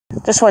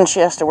This one she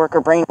has to work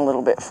her brain a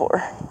little bit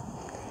for.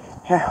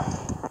 Here.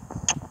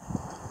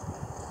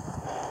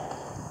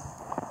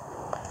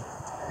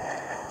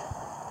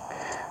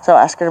 So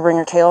ask her to bring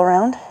her tail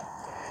around.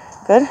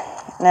 Good.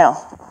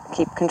 Now,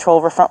 keep control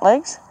of her front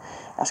legs.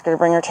 Ask her to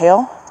bring her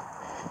tail.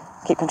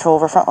 Keep control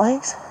of her front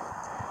legs.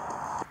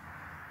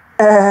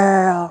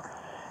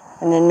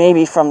 And then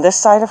maybe from this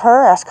side of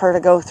her, ask her to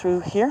go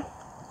through here.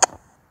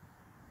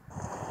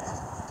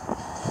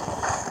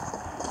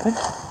 Good.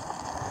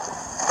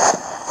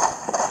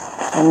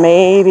 And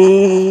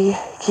maybe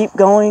keep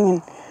going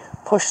and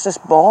push this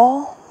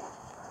ball.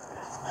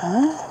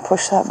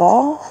 Push that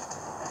ball.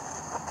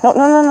 No,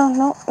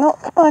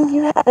 come on,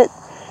 you had it.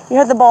 You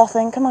had the ball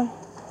thing, come on.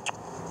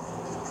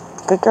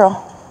 Good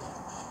girl.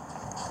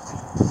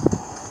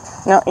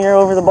 No, you're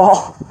over the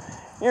ball.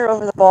 You're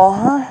over the ball,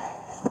 huh?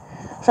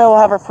 So we'll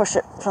have her push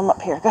it from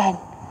up here. Go ahead.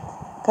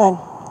 Go ahead.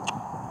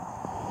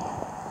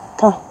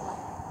 Come on.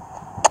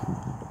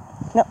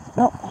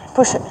 No,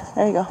 push it.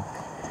 There you go.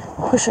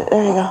 Push it,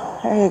 there you go.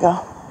 There you go.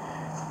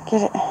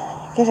 Get it.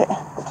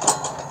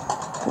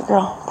 Good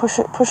girl. Push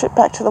it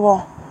back to the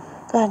wall.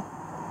 Go ahead.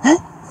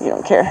 You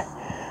don't care.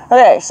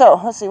 Okay, so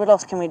let's see, what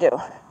else can we do?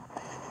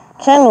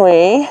 Can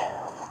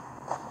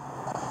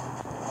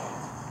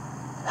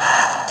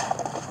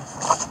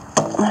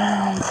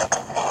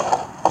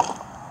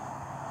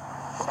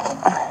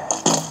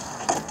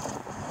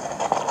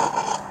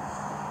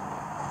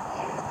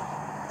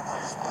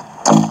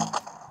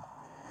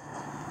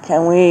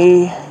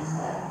we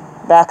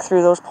back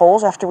through those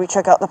poles after we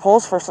check out the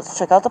poles? First, let's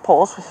check out the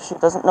poles. She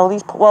doesn't know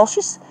these. Well,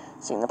 she's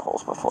seen the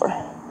poles before.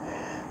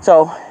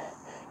 So,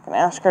 I'm going to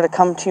ask her to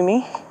come to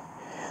me.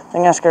 I'm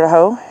going to ask her to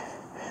hoe.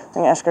 I'm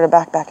going to ask her to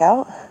back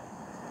out.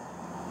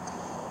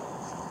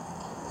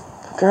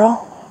 Good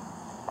girl.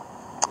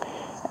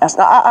 Ask,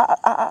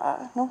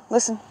 no,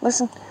 listen.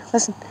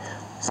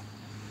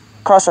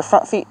 Cross her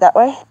front feet that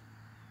way.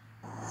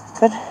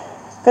 Good.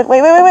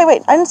 Wait.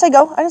 I didn't say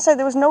go. I didn't say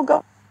there was no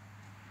go.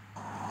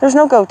 There's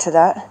no go to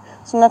that.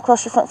 So now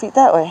cross your front feet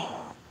that way.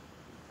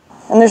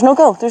 And there's no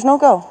go.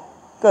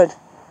 Good.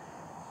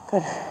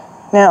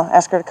 Now,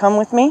 ask her to come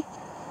with me.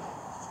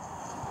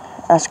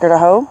 Ask her to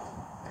hoe.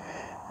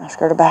 Ask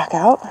her to back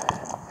out.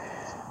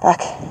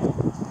 Back.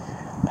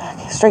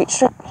 Straight.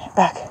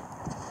 Back.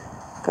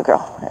 Good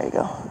girl. There you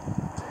go.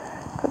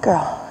 Good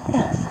girl.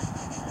 Yeah.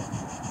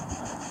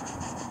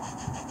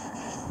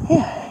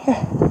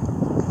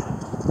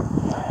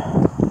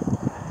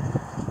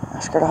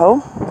 Ask her to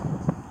hoe.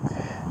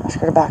 Ask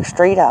her to back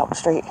straight out.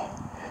 Straight.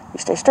 You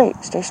stay straight.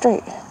 Stay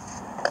straight.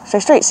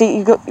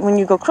 See, when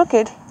you go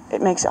crooked,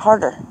 it makes it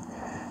harder.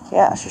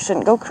 Yes, you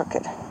shouldn't go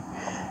crooked.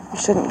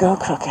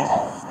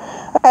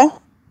 Okay.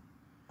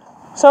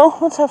 So,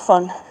 let's have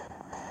fun.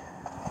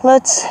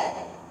 Let's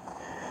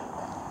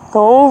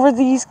go over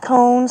these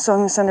cones. So I'm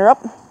going to send her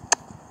up.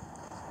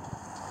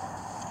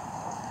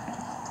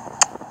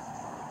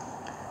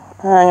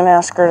 And I'm going to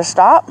ask her to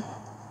stop.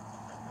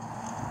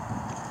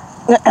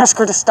 Ask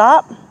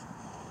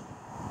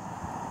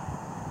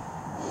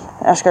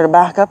her to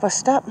back up a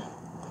step.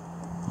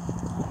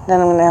 Then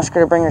I'm going to ask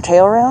her to bring her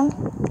tail around.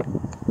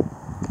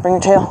 Bring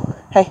your tail.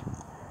 Hey.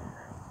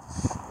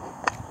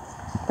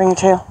 Bring your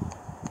tail.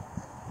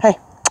 Hey.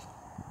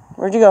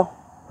 Where'd you go?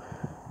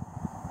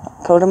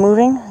 Coda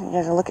moving. You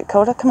gotta look at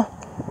Coda. Come on.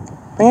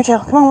 Bring your tail.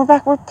 Come on, we're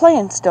back. We're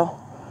playing still.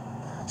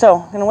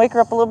 So, I'm going to wake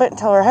her up a little bit and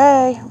tell her,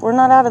 hey, we're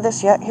not out of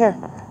this yet. Here.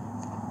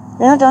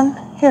 You're not done.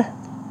 Here.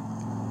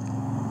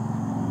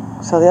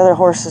 So the other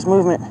horse's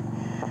movement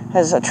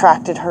has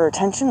attracted her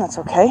attention. That's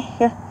okay.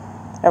 Here.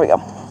 There we go.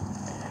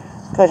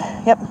 Good.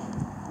 Yep.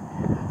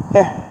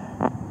 Here.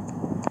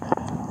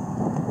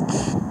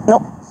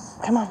 Nope.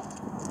 Come on.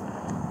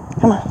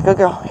 Good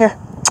girl. Here.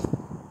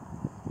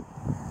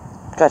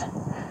 Good.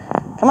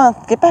 Come on.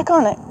 Get back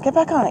on it.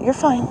 You're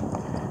fine.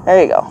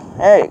 There you go.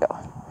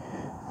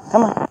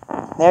 Come on.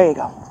 There you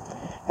go.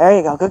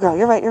 Good girl.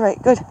 You're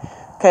right. Good.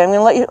 Okay, I'm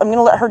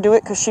gonna let her do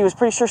it because she was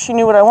pretty sure she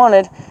knew what I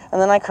wanted, and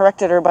then I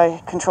corrected her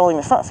by controlling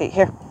the front feet.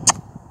 Here.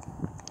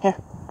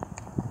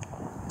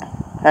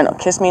 I know,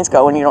 kiss means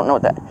go, and you don't know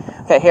what that.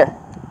 Okay, here.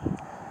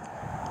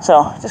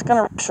 So, just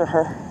gonna reassure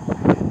her.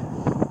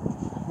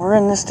 We're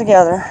in this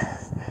together.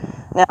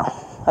 Now,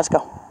 let's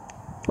go.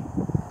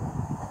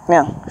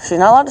 Now, she's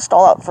not allowed to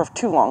stall out for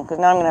too long, because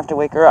now I'm gonna have to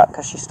wake her up,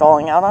 because she's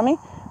stalling out on me.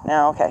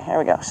 Now, okay, here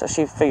we go. So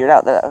she figured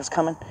out that I was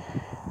coming.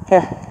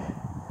 Here.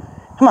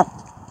 Come on.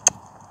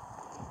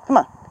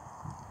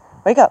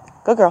 Wake up.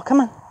 Good girl. Come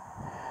on.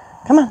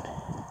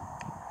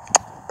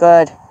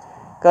 Good.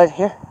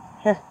 Here.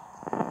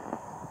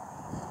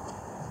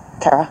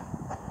 Tara.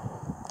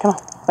 Come on.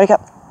 Wake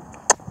up.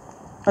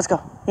 Let's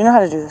go. You know how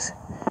to do this.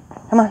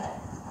 Come on.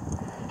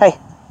 Hey.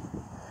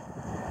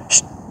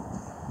 Shh.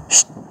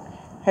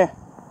 Here.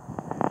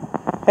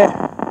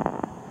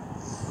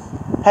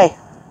 Hey.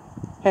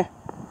 Here.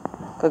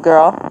 Good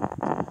girl.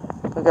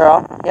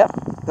 Yep.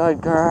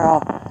 Good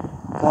girl.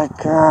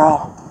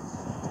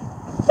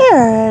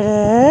 There it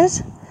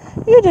is.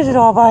 You did it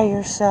all by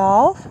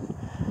yourself.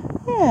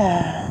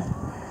 Yeah.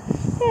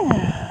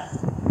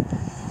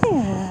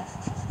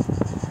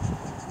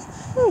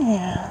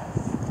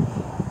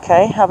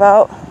 Okay, how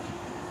about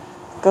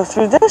go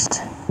through this?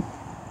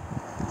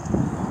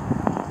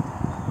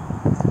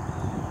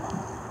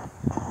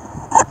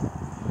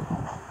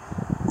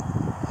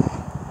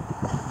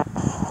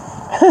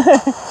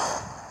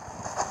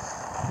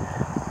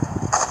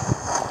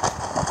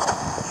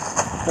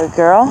 Good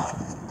girl.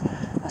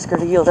 Ask her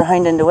to yield her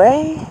hind end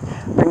away.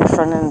 Bring her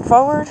front end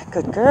forward.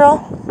 Good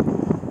girl.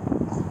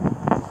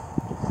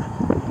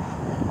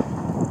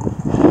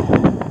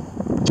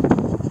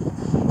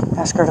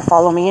 Ask her to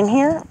follow me in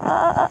here.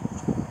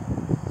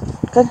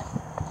 Good.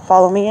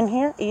 Follow me in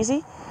here.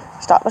 Easy.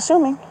 Stop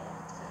assuming.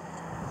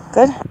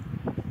 Good.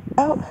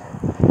 Out.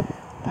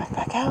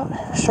 Back out.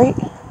 Straight.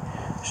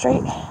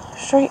 Straight.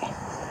 Straight.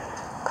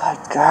 Good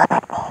girl.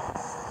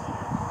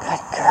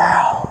 Good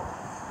girl.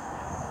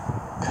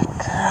 Good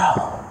girl.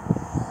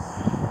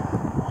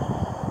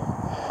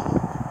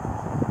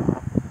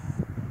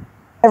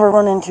 Ever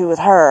run into with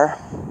her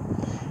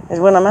is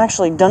when I'm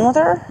actually done with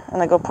her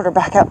and I go put her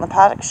back out in the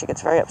paddock, she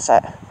gets very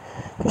upset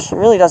because she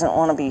really doesn't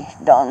want to be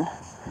done.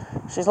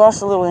 She's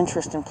lost a little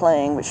interest in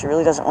playing, but she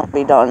really doesn't want to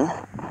be done.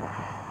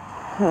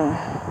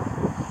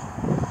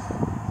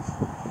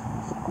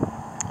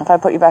 If I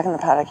put you back in the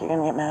paddock, you're going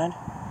to get mad?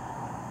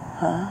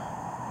 Huh?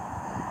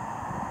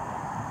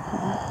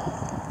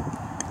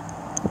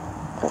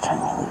 Quit trying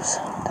to lose.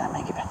 That'll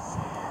make you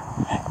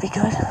back be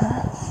good,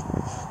 huh?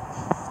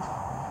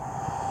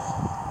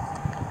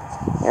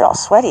 You're all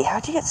sweaty.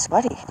 How'd you get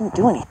sweaty? You didn't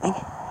do anything.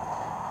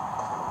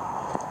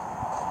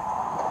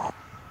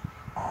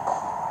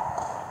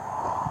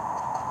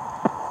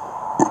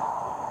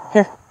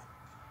 Here.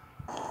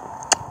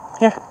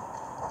 Here.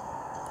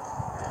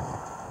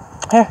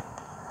 Here.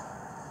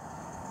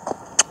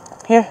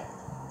 Here.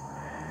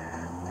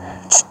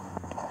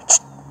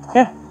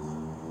 Here.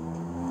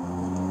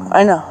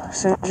 I know.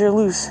 As soon as you're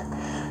loose.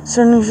 As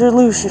soon as you're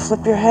loose, you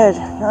flip your head.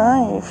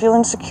 You feel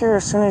insecure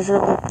as soon as you're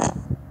loose.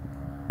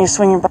 You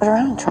swing your butt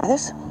around. Try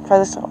this. Try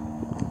this.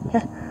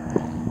 Here.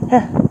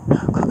 Here.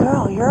 Good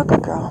girl. You're a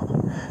good girl.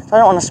 So I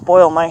don't want to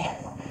spoil my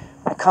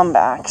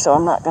comeback, so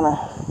I'm not going to.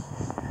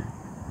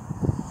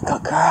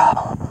 Good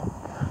girl.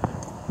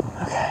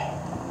 Okay.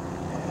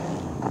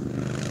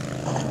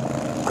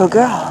 Good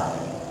girl.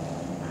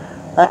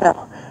 I know.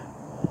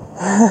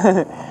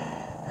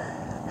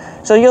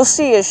 So you'll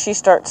see as she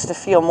starts to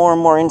feel more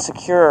and more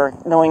insecure,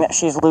 knowing that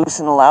she's loose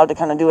and allowed to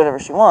kind of do whatever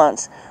she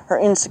wants, her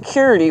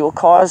insecurity will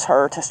cause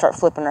her to start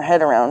flipping her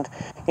head around.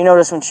 You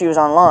notice when she was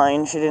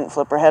online, she didn't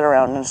flip her head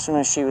around, and as soon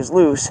as she was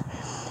loose,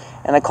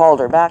 and I called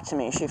her back to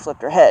me, she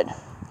flipped her head.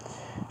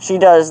 She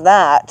does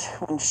that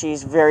when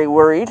she's very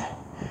worried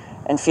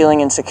and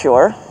feeling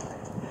insecure.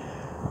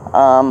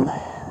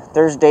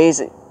 There's days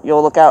that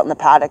you'll look out in the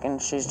paddock and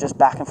she's just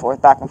back and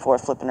forth,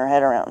 flipping her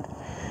head around.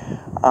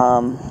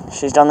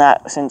 She's done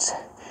that since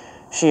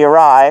she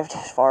arrived,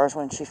 as far as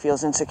when she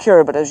feels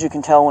insecure, but as you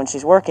can tell when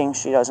she's working,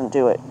 she doesn't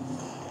do it.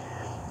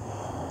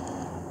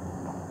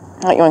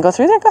 All right, you want to go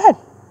through there? Go ahead.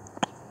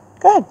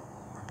 Go ahead.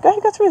 Go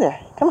ahead, go through there.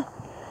 Come on.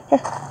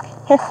 Here.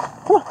 Here.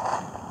 Come on.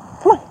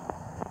 Come on.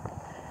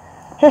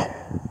 Here.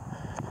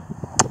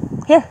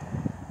 Here.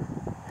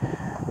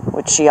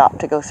 Would she opt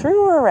to go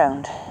through or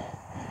around?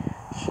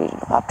 She'd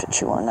opt to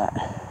chew on that.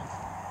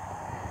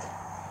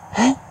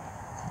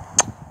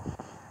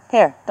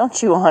 Here, don't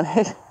chew on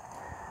it.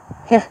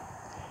 Here.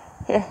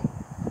 Here.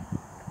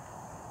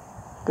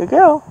 Good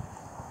girl.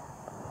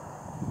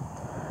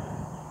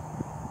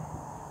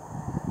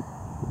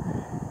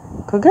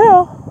 Good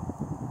girl.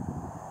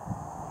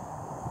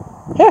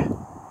 Here.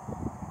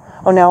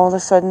 Oh, now all of a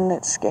sudden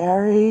it's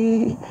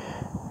scary.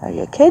 Are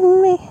you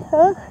kidding me?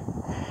 Huh?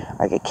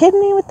 Are you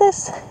kidding me with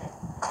this?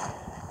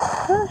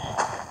 Huh?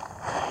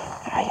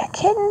 Are you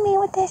kidding me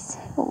with this?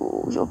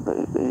 Oh, your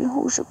baby.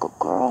 Who's a good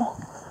girl?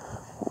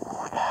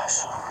 Oh,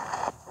 yes.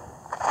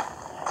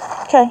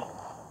 Okay.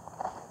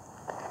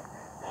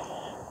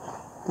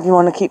 You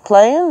want to keep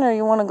playing, or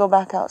you want to go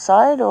back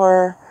outside,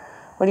 or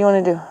what do you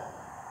want to do?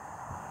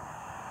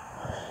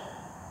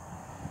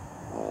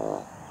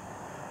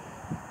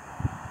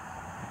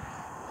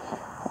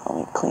 Let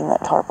me clean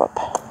that tarp up.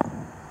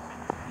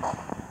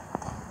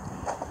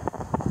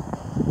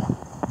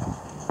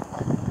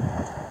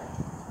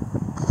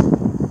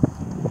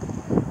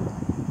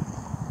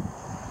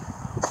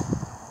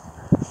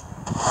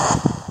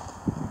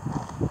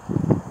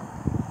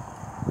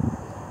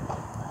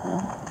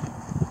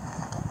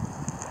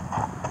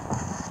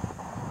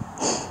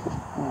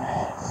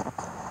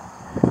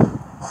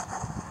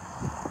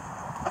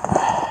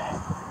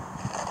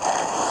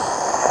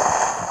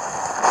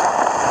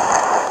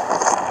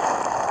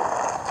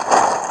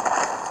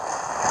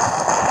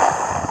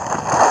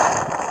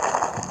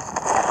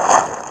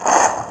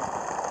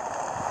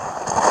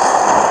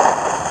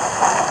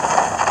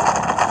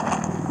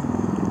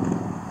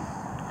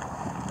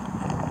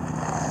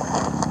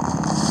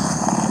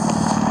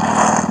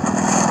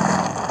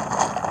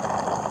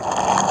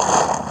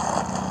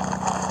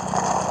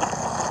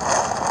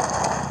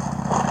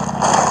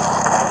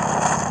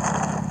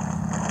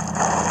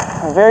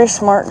 A very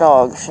smart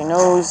dog. She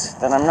knows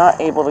that I'm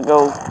not able to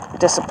go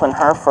discipline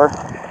her for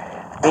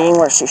being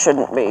where she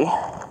shouldn't be.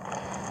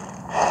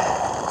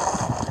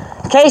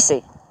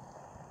 Casey,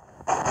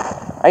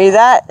 are you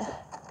that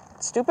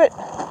stupid?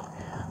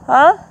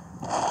 Huh?